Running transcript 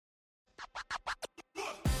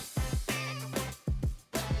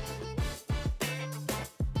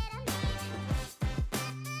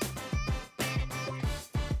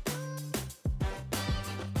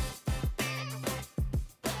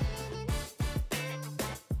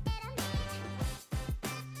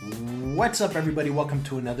What's up, everybody? Welcome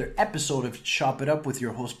to another episode of Chop It Up with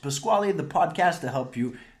your host, Pasquale, the podcast to help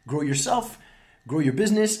you grow yourself, grow your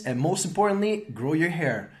business, and most importantly, grow your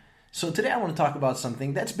hair. So today I want to talk about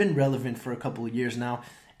something that's been relevant for a couple of years now,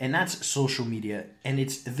 and that's social media, and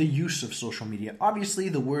it's the use of social media. Obviously,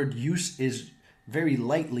 the word use is very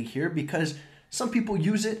lightly here because some people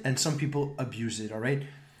use it and some people abuse it, all right?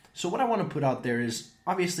 So what I want to put out there is,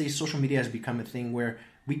 obviously, social media has become a thing where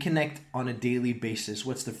we connect on a daily basis.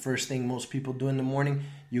 What's the first thing most people do in the morning?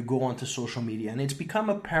 You go onto social media, and it's become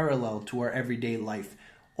a parallel to our everyday life.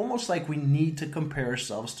 Almost like we need to compare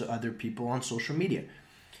ourselves to other people on social media.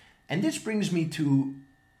 And this brings me to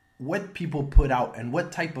what people put out and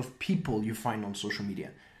what type of people you find on social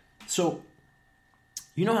media. So,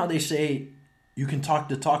 you know how they say you can talk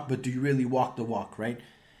the talk, but do you really walk the walk, right?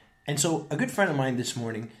 And so a good friend of mine this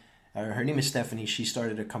morning, her name is Stephanie. She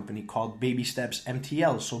started a company called Baby Steps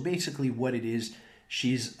MTL. So basically what it is,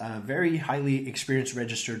 she's a very highly experienced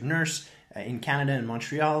registered nurse in Canada and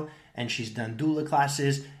Montreal, and she's done doula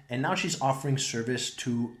classes, and now she's offering service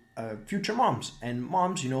to future moms and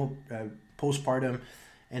moms, postpartum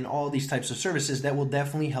and all these types of services that will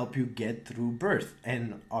definitely help you get through birth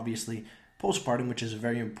and obviously postpartum, which is a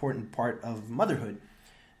very important part of motherhood.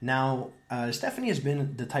 Now, Stephanie has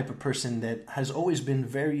been the type of person that has always been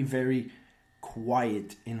very, very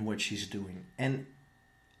quiet in what she's doing. And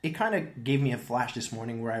it kind of gave me a flash this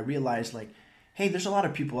morning where I realized, hey, there's a lot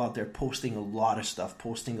of people out there posting a lot of stuff,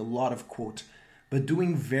 posting a lot of quotes, but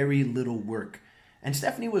doing very little work. And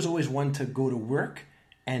Stephanie was always one to go to work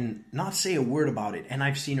and not say a word about it. And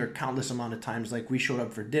I've seen her countless amount of times. Like, we showed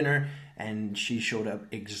up for dinner and she showed up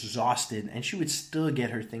exhausted and she would still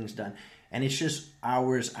get her things done. And it's just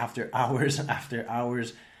hours after hours after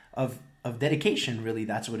hours of dedication, really.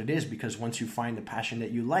 That's what it is, because once you find the passion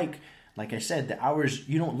that you like I said, the hours,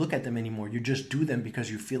 you don't look at them anymore. You just do them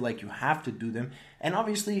because you feel like you have to do them. And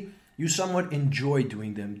obviously, you somewhat enjoy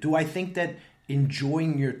doing them. Do I think that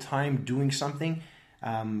enjoying your time doing something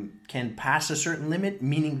can pass a certain limit?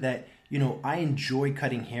 Meaning that, I enjoy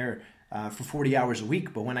cutting hair for 40 hours a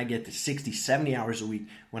week, but when I get to 60, 70 hours a week,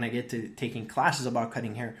 when I get to taking classes about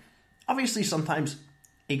cutting hair, obviously, sometimes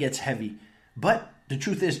it gets heavy, but the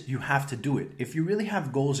truth is you have to do it. If you really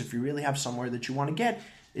have goals, if you really have somewhere that you want to get,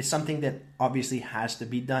 it's something that obviously has to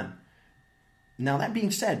be done. Now, that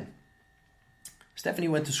being said, Stephanie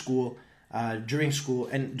went to school, during school,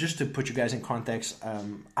 and just to put you guys in context,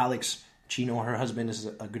 Alex Chino, her husband, is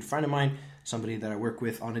a good friend of mine, somebody that I work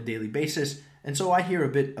with on a daily basis, and so I hear a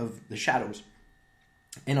bit of the shadows.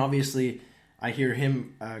 And obviously, I hear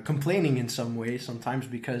him complaining in some way sometimes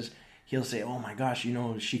because he'll say, oh my gosh,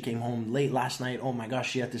 she came home late last night. Oh my gosh,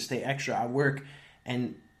 she had to stay extra at work.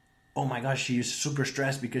 And oh my gosh, she's super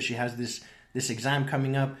stressed because she has this exam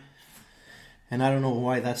coming up. And I don't know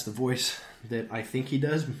why that's the voice that I think he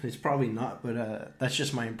does. It's probably not, but that's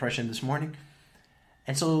just my impression this morning.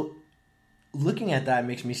 And so looking at that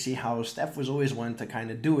makes me see how Steph was always one to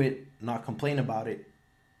kind of do it, not complain about it.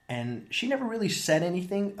 And she never really said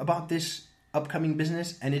anything about this upcoming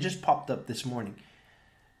business, and it just popped up this morning.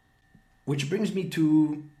 Which brings me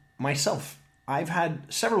to myself. I've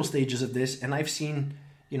had several stages of this, and I've seen,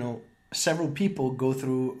 several people go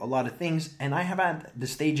through a lot of things, and I have had the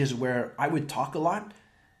stages where I would talk a lot,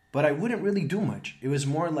 but I wouldn't really do much. It was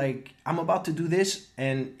more like, I'm about to do this,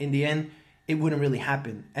 and in the end, it wouldn't really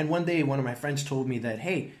happen. And one day, one of my friends told me that,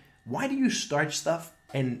 hey, why do you start stuff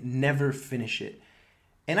and never finish it?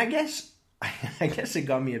 And I guess it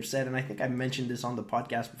got me upset, and I think I mentioned this on the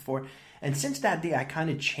podcast before. And since that day, I kind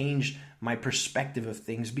of changed my perspective of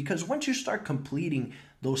things, because once you start completing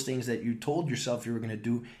those things that you told yourself you were going to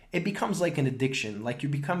do, it becomes like an addiction. Like, you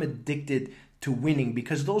become addicted to winning,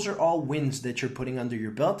 because those are all wins that you're putting under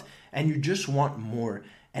your belt, and you just want more.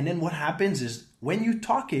 And then what happens is when you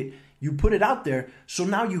talk it, you put it out there, so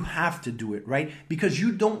now you have to do it, right? Because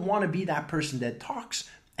you don't want to be that person that talks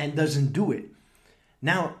and doesn't do it.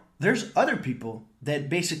 Now, there's other people that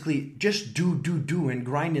basically just do and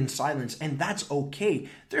grind in silence, and that's okay.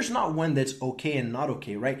 There's not one that's okay and not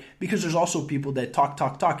okay, right? Because there's also people that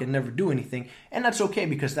talk and never do anything, and that's okay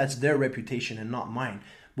because that's their reputation and not mine.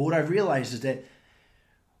 But what I've realized is that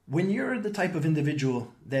when you're the type of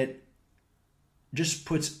individual that just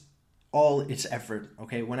puts all its effort,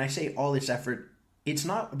 okay? When I say all its effort, it's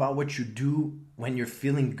not about what you do when you're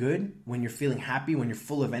feeling good, when you're feeling happy, when you're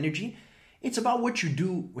full of energy. It's about what you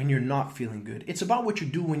do when you're not feeling good. It's about what you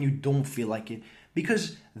do when you don't feel like it.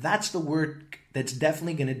 Because that's the work that's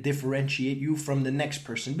definitely going to differentiate you from the next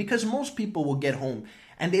person. Because most people will get home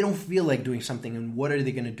and they don't feel like doing something. And what are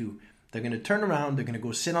they going to do? They're going to turn around. They're going to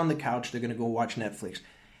go sit on the couch. They're going to go watch Netflix.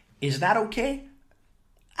 Is that okay?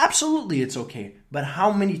 Absolutely, it's okay. But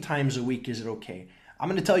how many times a week is it okay? I'm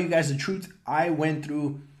going to tell you guys the truth. I went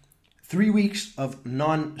through 3 weeks of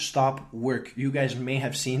non-stop work. You guys may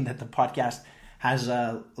have seen that the podcast has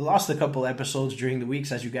lost a couple episodes during the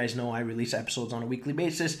weeks. As you guys know, I release episodes on a weekly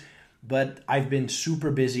basis, but I've been super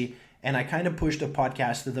busy, and I kind of pushed the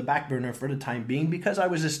podcast to the back burner for the time being because I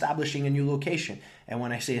was establishing a new location. And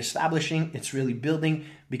when I say establishing, it's really building,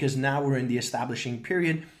 because now we're in the establishing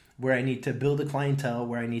period where I need to build a clientele,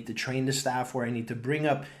 where I need to train the staff, where I need to bring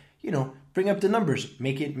up the numbers,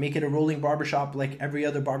 make it a rolling barbershop like every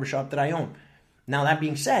other barbershop that I own. Now, that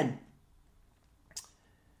being said,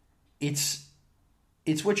 it's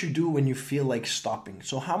what you do when you feel like stopping.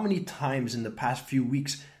 So how many times in the past few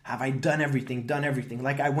weeks have I done everything?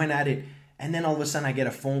 Like I went at it, and then all of a sudden I get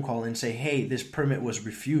a phone call and say, hey, this permit was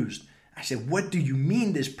refused. I said, what do you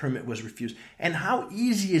mean this permit was refused? And how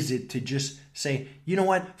easy is it to just say, you know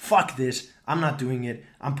what, fuck this, I'm not doing it,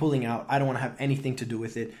 I'm pulling out, I don't want to have anything to do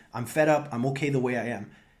with it, I'm fed up, I'm okay the way I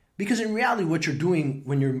am. Because in reality, what you're doing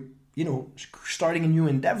when you're, starting a new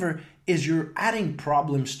endeavor is you're adding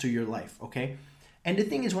problems to your life, okay? And the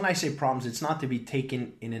thing is, when I say problems, it's not to be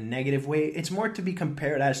taken in a negative way, it's more to be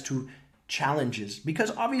compared as to challenges.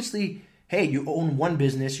 Because obviously, hey, you own one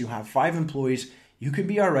business, you have 5 employees, you could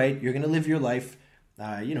be all right. You're going to live your life.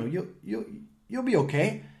 You'll be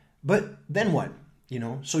okay. But then what?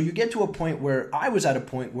 So you get to a point where I was at a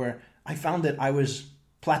point where I found that I was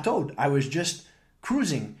plateaued. I was just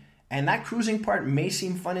cruising. And that cruising part may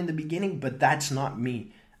seem fun in the beginning, but that's not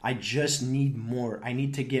me. I just need more. I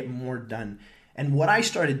need to get more done. And what I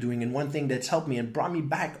started doing, and one thing that's helped me and brought me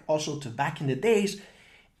back also to back in the days,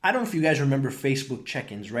 I don't know if you guys remember Facebook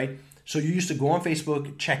check-ins, right? So you used to go on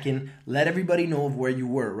Facebook, check in, let everybody know of where you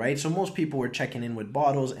were, right? So most people were checking in with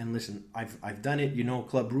bottles, and listen, I've done it,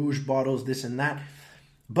 Club Rouge bottles, this and that.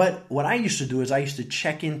 But what I used to do is I used to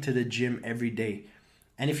check into the gym every day.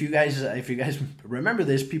 And if you guys remember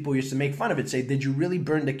this, people used to make fun of it, say, did you really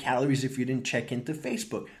burn the calories if you didn't check into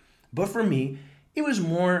Facebook? But for me, it was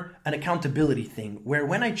more an accountability thing, where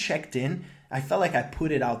when I checked in, I felt like I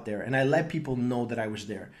put it out there and I let people know that I was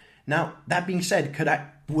there. Now, that being said,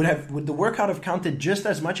 would the workout have counted just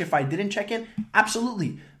as much if I didn't check in?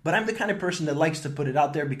 Absolutely. But I'm the kind of person that likes to put it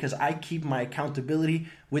out there because I keep my accountability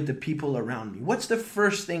with the people around me. What's the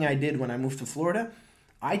first thing I did when I moved to Florida?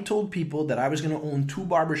 I told people that I was going to own 2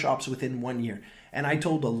 barbershops within 1 year. And I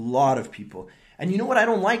told a lot of people. And you know what I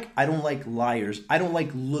don't like? I don't like liars. I don't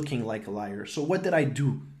like looking like a liar. So what did I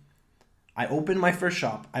do? I opened my first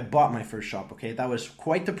shop. I bought my first shop, okay? That was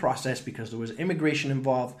quite the process because there was immigration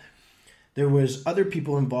involved. There was other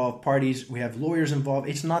people involved, parties. We have lawyers involved.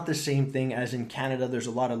 It's not the same thing as in Canada. There's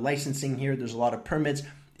a lot of licensing here. There's a lot of permits.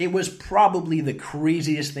 It was probably the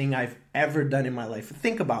craziest thing I've ever done in my life.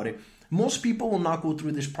 Think about it. Most people will not go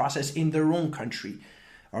through this process in their own country.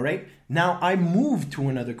 All right. Now I moved to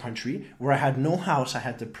another country where I had no house. I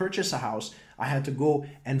had to purchase a house. I had to go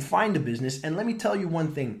and find a business. And let me tell you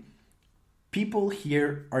one thing. People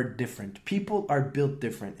here are different. People are built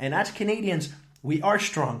different. And as Canadians, we are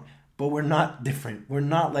strong, but we're not different. We're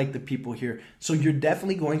not like the people here. So you're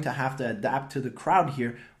definitely going to have to adapt to the crowd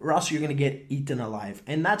here, or else you're going to get eaten alive.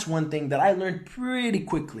 And that's one thing that I learned pretty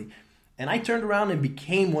quickly. And I turned around and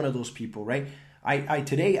became one of those people, right?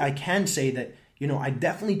 Today I can say that, I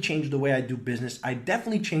definitely changed the way I do business. I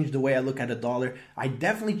definitely changed the way I look at a dollar. I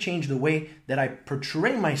definitely changed the way that I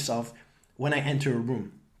portray myself when I enter a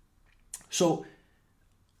room. So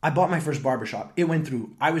I bought my first barbershop. It went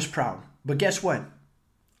through. I was proud. But guess what?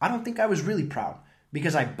 I don't think I was really proud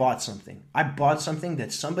because I bought something. I bought something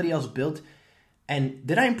that somebody else built. And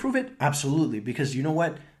did I improve it? Absolutely. Because you know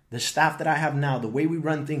what? The staff that I have now, the way we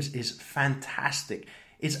run things is fantastic.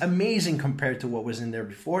 It's amazing compared to what was in there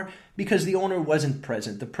before because the owner wasn't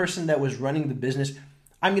present. The person that was running the business,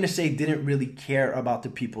 I'm going to say, didn't really care about the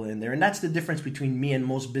people in there. And that's the difference between me and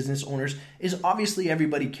most business owners is obviously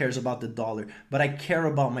everybody cares about the dollar, but I care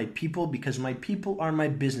about my people because my people are my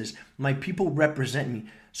business. My people represent me.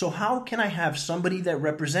 So how can I have somebody that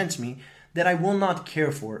represents me that I will not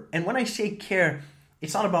care for? And when I say care,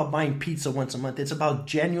 it's not about buying pizza once a month. It's about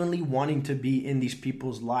genuinely wanting to be in these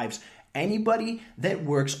people's lives. Anybody that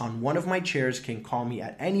works on one of my chairs can call me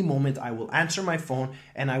at any moment. I will answer my phone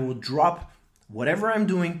and I will drop whatever I'm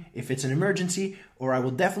doing, if it's an emergency, or I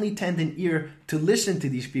will definitely tend an ear to listen to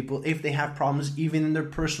these people if they have problems even in their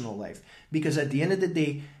personal life. Because at the end of the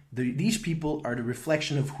day, these people are the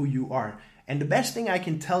reflection of who you are. And the best thing I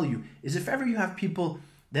can tell you is if ever you have people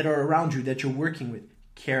that are around you that you're working with,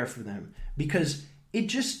 care for them. Because it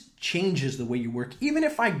just changes the way you work. Even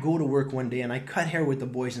if I go to work one day and I cut hair with the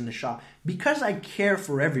boys in the shop, because I care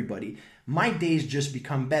for everybody, my days just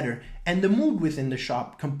become better and the mood within the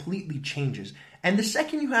shop completely changes. And the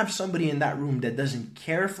second you have somebody in that room that doesn't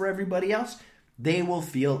care for everybody else, they will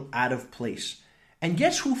feel out of place. And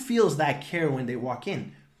guess who feels that care when they walk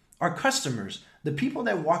in? Our customers. The people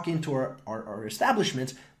that walk into our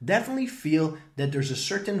establishments definitely feel that there's a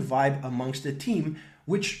certain vibe amongst the team,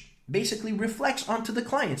 which basically reflects onto the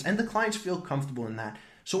clients, and the clients feel comfortable in that.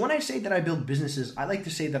 So when I say that I build businesses, I like to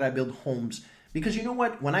say that I build homes, because you know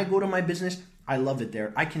what? When I go to my business, I love it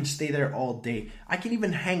there. I can stay there all day. I can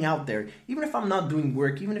even hang out there. Even if I'm not doing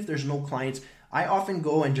work, even if there's no clients, I often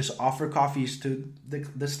go and just offer coffees to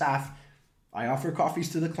the staff. I offer coffees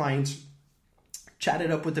to the clients, chat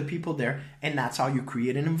it up with the people there, and that's how you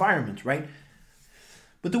create an environment, right?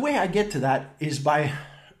 But the way I get to that is by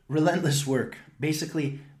relentless work,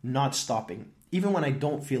 basically not stopping. Even when I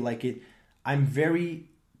don't feel like it, I'm very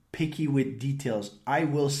picky with details. I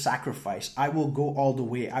will sacrifice. I will go all the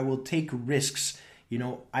way. I will take risks. You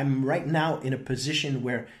know, I'm right now in a position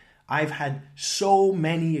where I've had so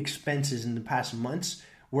many expenses in the past months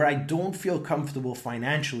where I don't feel comfortable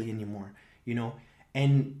financially anymore, you know.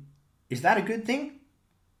 And is that a good thing?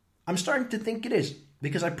 I'm starting to think it is,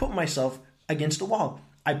 because I put myself against the wall.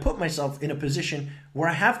 I put myself in a position where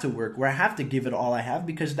I have to work, where I have to give it all I have,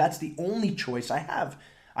 because that's the only choice I have.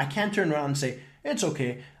 I can't turn around and say, it's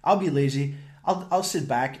okay, I'll be lazy, I'll sit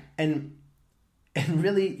back. And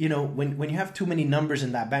really, you know, when you have too many numbers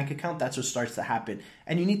in that bank account, that's what starts to happen.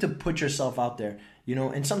 And you need to put yourself out there, you know.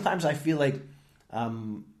 And sometimes I feel like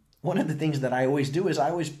one of the things that I always do is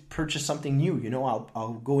I always purchase something new. You know,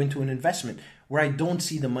 I'll go into an investment where I don't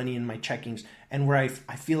see the money in my checkings, and where I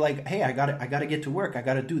feel like, hey, I gotta get to work, I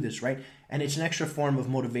gotta do this, right? And it's an extra form of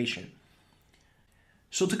motivation.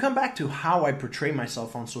 So to come back to how I portray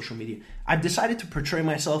myself on social media, I've decided to portray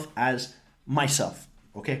myself as myself,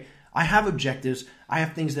 okay? I have objectives, I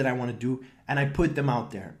have things that I want to do, and I put them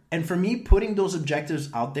out there. And for me, putting those objectives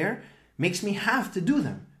out there makes me have to do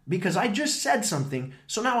them, because I just said something,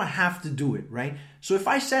 so now I have to do it, right? So if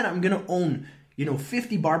I said I'm gonna own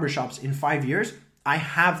 50 barbershops in 5 years, I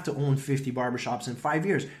have to own 50 barbershops in 5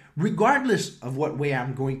 years. Regardless of what way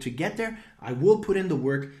I'm going to get there, I will put in the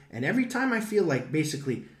work. And every time I feel like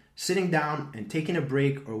basically sitting down and taking a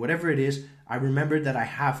break or whatever it is, I remember that I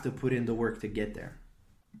have to put in the work to get there.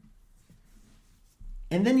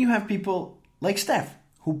 And then you have people like Steph,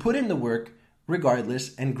 who put in the work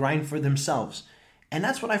regardless and grind for themselves. And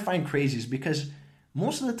that's what I find crazy, is because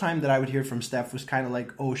most of the time that I would hear from Steph was kind of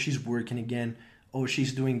like, oh, she's working again. Oh,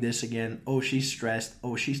 she's doing this again. Oh, she's stressed.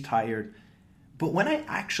 Oh, she's tired. But when I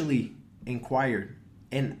actually inquired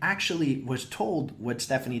and actually was told what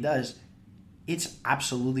Stephanie does, it's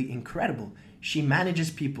absolutely incredible. She manages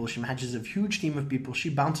people. She manages a huge team of people. She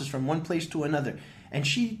bounces from one place to another. And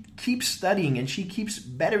she keeps studying and she keeps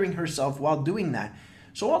bettering herself while doing that.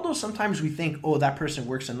 So although sometimes we think, oh, that person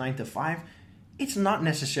works a 9 to 5, it's not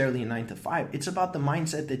necessarily a 9 to 5. It's about the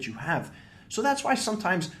mindset that you have. So that's why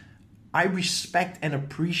sometimes I respect and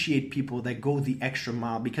appreciate people that go the extra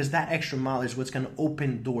mile, because that extra mile is what's going to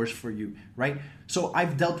open doors for you, right? So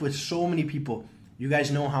I've dealt with so many people. You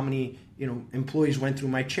guys know how many, employees went through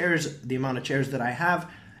my chairs, the amount of chairs that I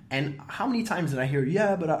have, and how many times did I hear,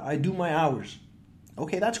 yeah, but I do my hours.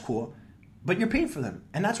 Okay, that's cool, but you're paid for them,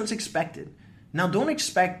 and that's what's expected. Now, don't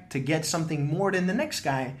expect to get something more than the next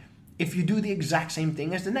guy if you do the exact same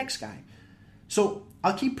thing as the next guy. So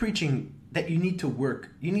I'll keep preaching that you need to work.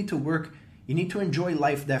 You need to work. You need to enjoy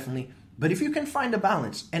life, definitely. But if you can find a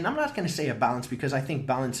balance, and I'm not going to say a balance because I think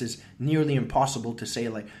balance is nearly impossible to say,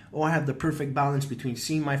 like, oh, I have the perfect balance between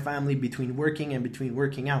seeing my family, between working and between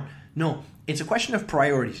working out. No, it's a question of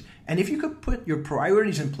priorities. And if you could put your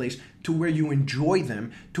priorities in place to where you enjoy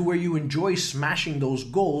them, to where you enjoy smashing those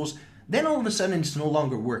goals, then all of a sudden it's no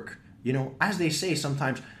longer work. As they say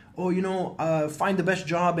sometimes, find the best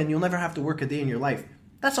job and you'll never have to work a day in your life.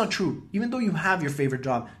 That's not true. Even though you have your favorite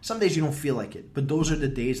job, some days you don't feel like it. But those are the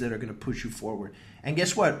days that are going to push you forward. And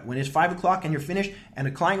guess what? When it's 5 o'clock and you're finished and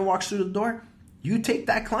a client walks through the door, you take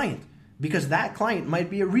that client. Because that client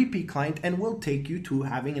might be a repeat client and will take you to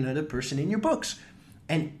having another person in your books.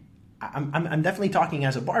 And I'm definitely talking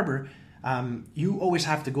as a barber. You always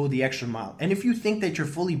have to go the extra mile. And if you think that you're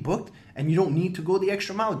fully booked and you don't need to go the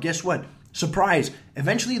extra mile, guess what? Surprise!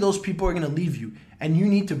 Eventually those people are going to leave you and you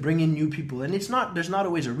need to bring in new people. And there's not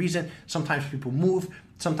always a reason. Sometimes people move.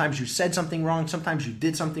 Sometimes you said something wrong. Sometimes you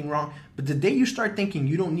did something wrong. But the day you start thinking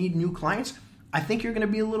you don't need new clients, I think you're going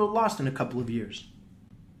to be a little lost in a couple of years.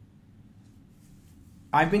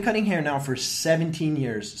 I've been cutting hair now for 17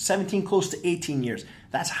 years, 17, close to 18 years.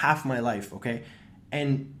 That's half my life, okay?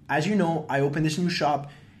 And as you know, I opened this new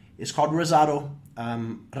shop. It's called Rasato,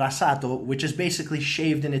 which is basically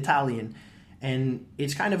shaved in Italian. And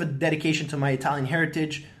it's kind of a dedication to my Italian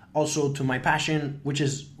heritage, also to my passion, which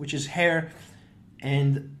is hair.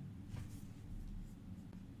 And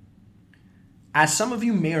as some of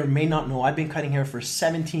you may or may not know, I've been cutting hair for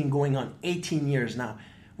 17 going on 18 years now,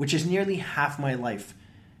 which is nearly half my life.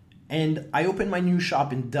 And I opened my new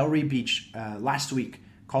shop in Delray Beach last week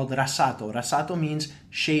called Rasato. Rasato means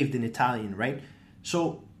shaved in Italian, right?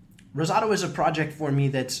 So Rasato is a project for me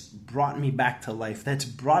that's brought me back to life, that's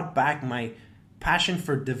brought back my passion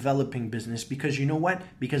for developing business, because you know what?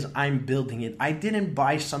 Because I'm building it. I didn't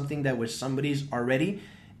buy something that was somebody's already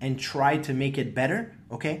and try to make it better,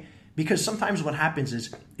 okay? Because sometimes what happens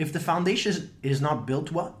is if the foundation is not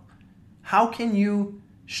built well, how can you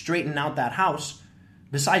straighten out that house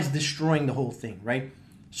besides destroying the whole thing, right?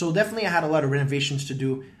 So definitely I had a lot of renovations to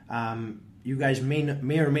do. You guys may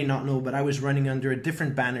or may not know, but I was running under a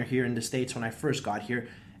different banner here in the States when I first got here.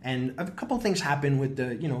 And a couple of things happened with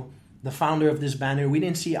the founder of this banner. We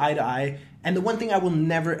didn't see eye to eye. And the one thing I will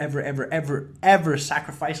never, ever, ever, ever, ever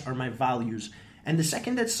sacrifice are my values. And the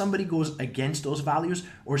second that somebody goes against those values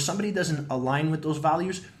or somebody doesn't align with those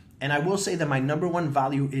values, and I will say that my number one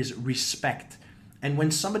value is respect. And when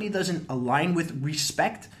somebody doesn't align with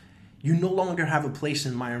respect, you no longer have a place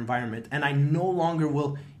in my environment. And I no longer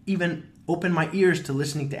will even open my ears to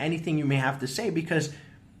listening to anything you may have to say, because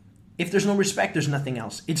if there's no respect, there's nothing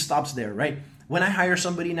else. It stops there, right? When I hire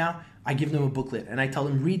somebody now, I give them a booklet and I tell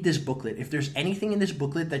them, read this booklet. If there's anything in this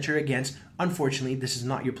booklet that you're against, unfortunately, this is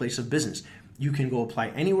not your place of business. You can go apply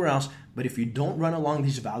anywhere else, but if you don't run along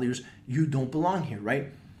these values, you don't belong here,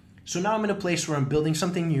 right? So now I'm in a place where I'm building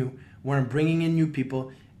something new, where I'm bringing in new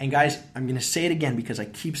people. And guys, I'm going to say it again because I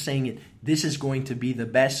keep saying it. This is going to be the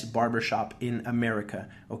best barbershop in America,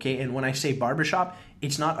 okay? And when I say barbershop,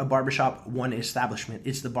 it's not a barbershop one establishment.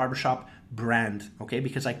 It's the barbershop brand, okay?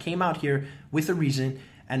 Because I came out here with a reason,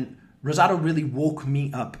 and Rasato really woke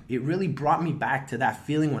me up. It really brought me back to that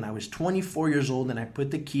feeling when I was 24 years old and I put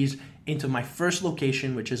the keys into my first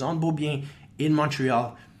location, which is on Beaubien in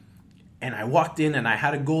Montreal. And I walked in and I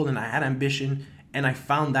had a goal and I had ambition, and I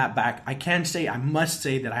found that back. I must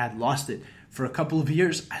say that I had lost it for a couple of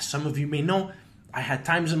years. As some of you may know, I had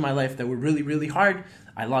times in my life that were really, really hard.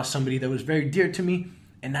 I lost somebody that was very dear to me,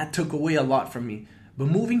 and that took away a lot from me. But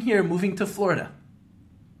moving to Florida,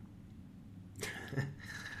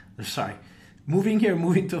 moving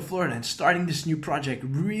to Florida and starting this new project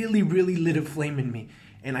really, really lit a flame in me.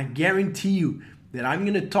 And I guarantee you that I'm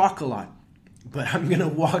going to talk a lot, but I'm going to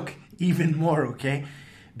walk even more, okay?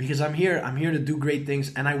 Because I'm here to do great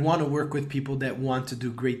things, and I want to work with people that want to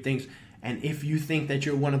do great things. And if you think that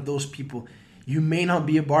you're one of those people, you may not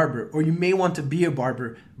be a barber, or you may want to be a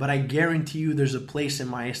barber, but I guarantee you there's a place in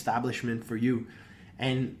my establishment for you.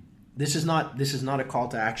 And this is not a call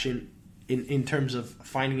to action in terms of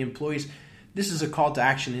finding employees. This is a call to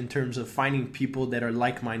action in terms of finding people that are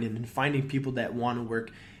like-minded and finding people that want to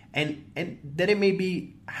work, and that it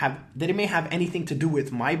may have anything to do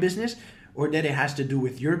with my business, or that it has to do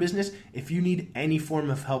with your business. If you need any form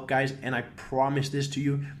of help, guys, and I promise this to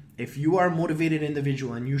you, if you are a motivated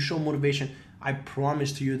individual and you show motivation, I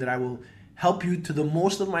promise to you that I will help you to the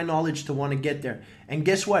most of my knowledge to want to get there. And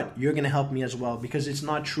guess what? You're going to help me as well, because it's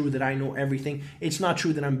not true that I know everything. It's not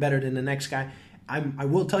true that I'm better than the next guy. I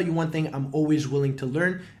will tell you one thing, I'm always willing to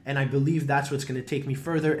learn, and I believe that's what's going to take me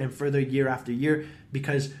further and further year after year,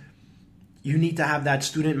 because you need to have that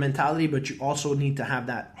student mentality, but you also need to have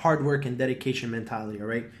that hard work and dedication mentality, all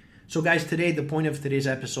right? So guys, today, the point of today's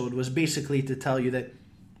episode was basically to tell you that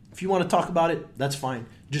if you want to talk about it, that's fine.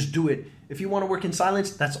 Just do it. If you want to work in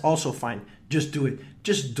silence, that's also fine. Just do it.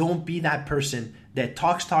 Just don't be that person that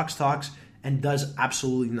talks, and does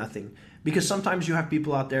absolutely nothing. Because sometimes you have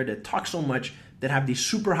people out there that talk so much, that have these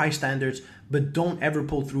super high standards, but don't ever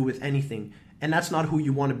pull through with anything. And that's not who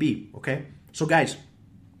you want to be, okay? So guys,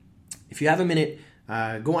 if you have a minute,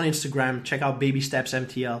 go on Instagram, check out Baby Steps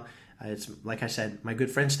MTL. It's, like I said, my good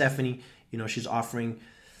friend Stephanie, she's offering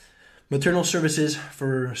maternal services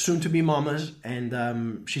for soon-to-be mamas,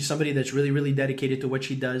 and she's somebody that's really, really dedicated to what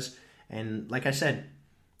she does. And like I said,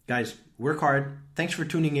 guys, work hard. Thanks for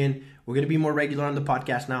tuning in. We're going to be more regular on the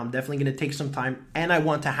podcast now. I'm definitely going to take some time, and I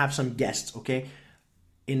want to have some guests, okay?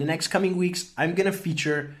 in the next coming weeks, I'm going to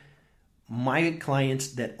feature my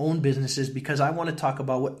clients that own businesses because I want to talk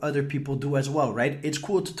about what other people do as well, right? It's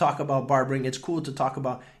cool to talk about barbering. It's cool to talk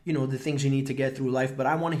about, the things you need to get through life, but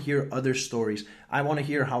I want to hear other stories. I want to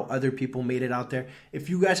hear how other people made it out there. If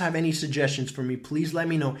you guys have any suggestions for me, please let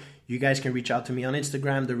me know. You guys can reach out to me on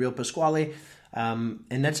Instagram, The Real Pasquale. And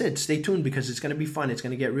that's it. Stay tuned because it's going to be fun. It's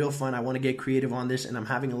going to get real fun. I want to get creative on this and I'm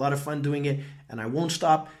having a lot of fun doing it and I won't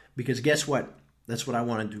stop because guess what? That's what I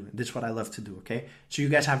want to do. This is what I love to do, okay? So you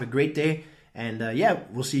guys have a great day. And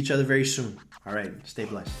we'll see each other very soon. All right, stay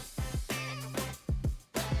blessed.